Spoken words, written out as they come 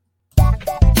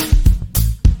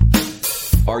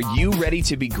Are you ready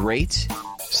to be great?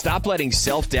 Stop letting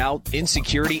self-doubt,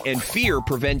 insecurity, and fear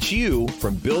prevent you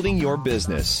from building your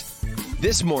business.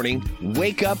 This morning,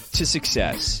 wake up to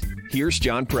success. Here's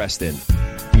John Preston.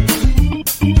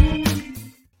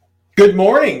 Good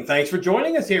morning. Thanks for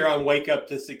joining us here on Wake Up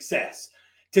to Success.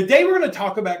 Today, we're going to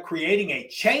talk about creating a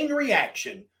chain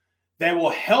reaction that will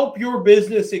help your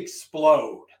business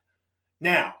explode.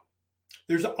 Now,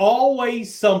 there's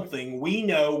always something we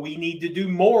know we need to do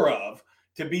more of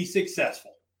to be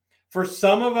successful. For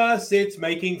some of us, it's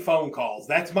making phone calls.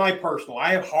 That's my personal.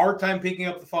 I have a hard time picking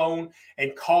up the phone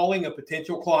and calling a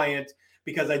potential client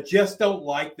because I just don't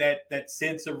like that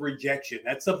sense of rejection.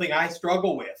 That's something I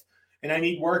struggle with and I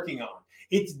need working on.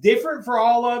 It's different for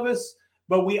all of us,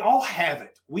 but we all have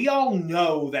it. We all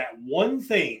know that one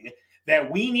thing that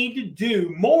we need to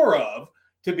do more of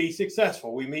to be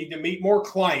successful. We need to meet more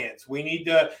clients. We need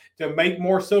to make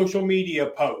more social media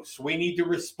posts. We need to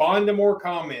respond to more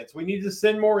comments. We need to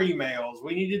send more emails.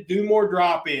 We need to do more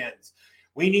drop-ins.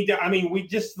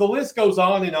 The list goes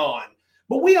on and on.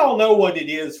 But we all know what it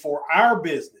is for our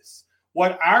business,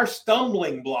 what our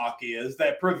stumbling block is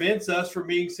that prevents us from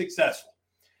being successful.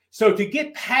 So to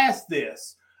get past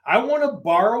this, I want to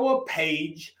borrow a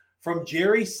page from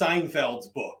Jerry Seinfeld's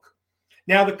book.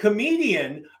 Now, the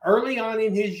comedian, early on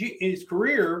in his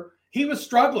career, he was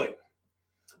struggling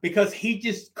because he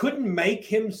just couldn't make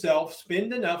himself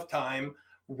spend enough time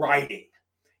writing.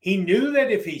 He knew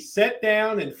that if he sat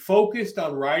down and focused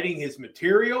on writing his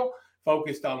material,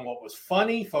 focused on what was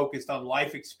funny, focused on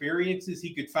life experiences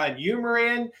he could find humor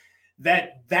in,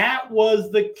 that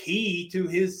was the key to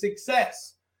his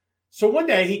success. So one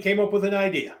day he came up with an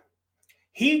idea.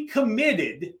 He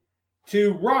committed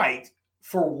to write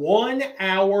for 1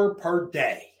 hour per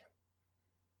day.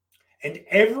 And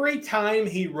every time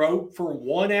he wrote for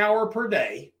 1 hour per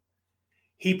day,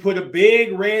 he put a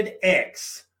big red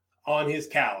X on his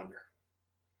calendar.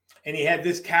 And he had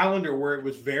this calendar where it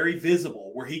was very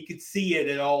visible, where he could see it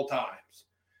at all times.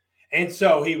 And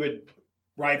so he would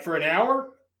write for an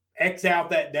hour, X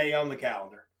out that day on the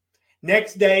calendar.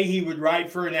 Next day, he would write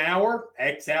for an hour,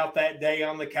 X out that day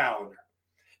on the calendar.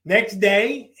 Next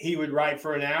day, he would write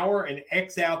for an hour and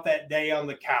X out that day on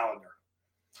the calendar.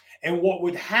 And what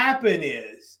would happen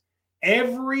is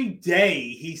every day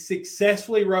he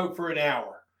successfully wrote for an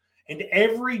hour. And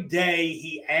every day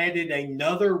he added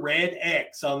another red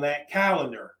X on that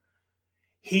calendar.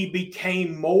 He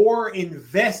became more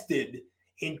invested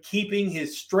in keeping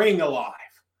his string alive.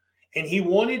 And he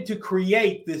wanted to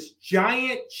create this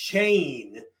giant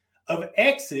chain of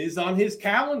X's on his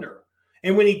calendar.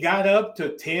 And when he got up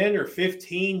to 10 or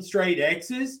 15 straight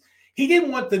X's, he didn't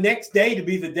want the next day to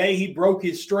be the day he broke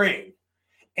his string.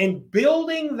 And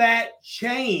building that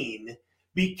chain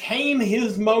became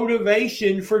his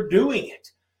motivation for doing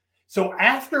it. So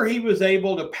after he was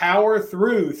able to power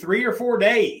through 3 or 4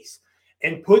 days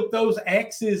and put those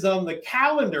X's on the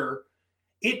calendar,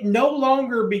 it no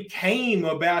longer became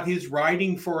about his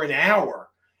writing for an hour.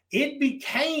 It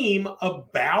became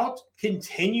about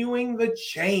continuing the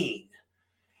chain.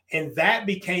 And that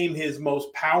became his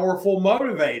most powerful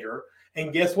motivator.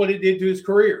 And guess what it did to his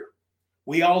career?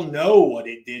 We all know what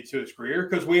it did to his career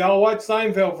because we all watched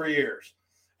Seinfeld for years.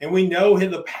 And we know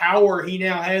the power he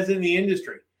now has in the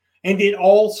industry. And it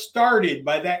all started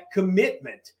by that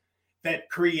commitment that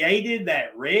created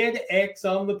that red X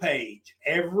on the page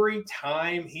every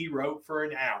time he wrote for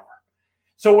an hour.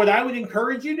 So what I would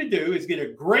encourage you to do is get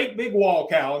a great big wall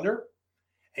calendar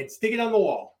and stick it on the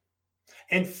wall.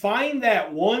 And find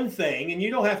that one thing, and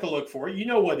you don't have to look for it, you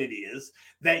know what it is,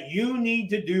 that you need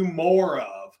to do more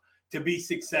of to be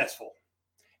successful.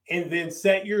 And then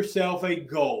set yourself a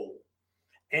goal.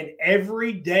 And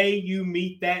every day you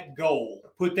meet that goal,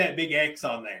 put that big X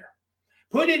on there.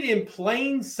 Put it in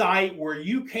plain sight where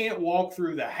you can't walk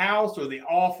through the house or the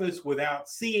office without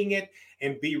seeing it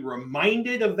and be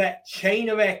reminded of that chain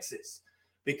of X's,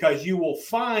 because you will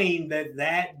find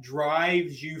that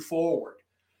drives you forward.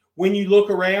 When you look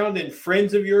around and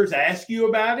friends of yours ask you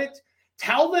about it,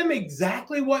 tell them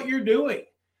exactly what you're doing,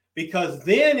 because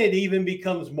then it even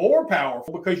becomes more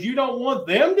powerful because you don't want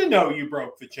them to know you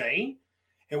broke the chain.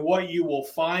 And what you will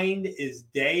find is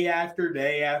day after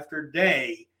day after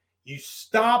day, you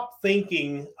stop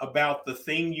thinking about the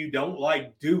thing you don't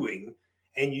like doing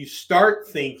and you start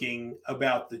thinking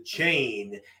about the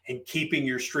chain and keeping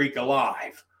your streak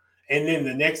alive. And then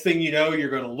the next thing you know,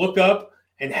 you're going to look up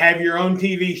and have your own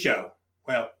TV show.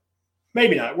 Well,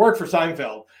 maybe not. Work for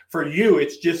Seinfeld. For you,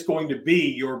 it's just going to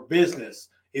be your business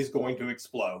is going to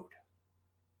explode.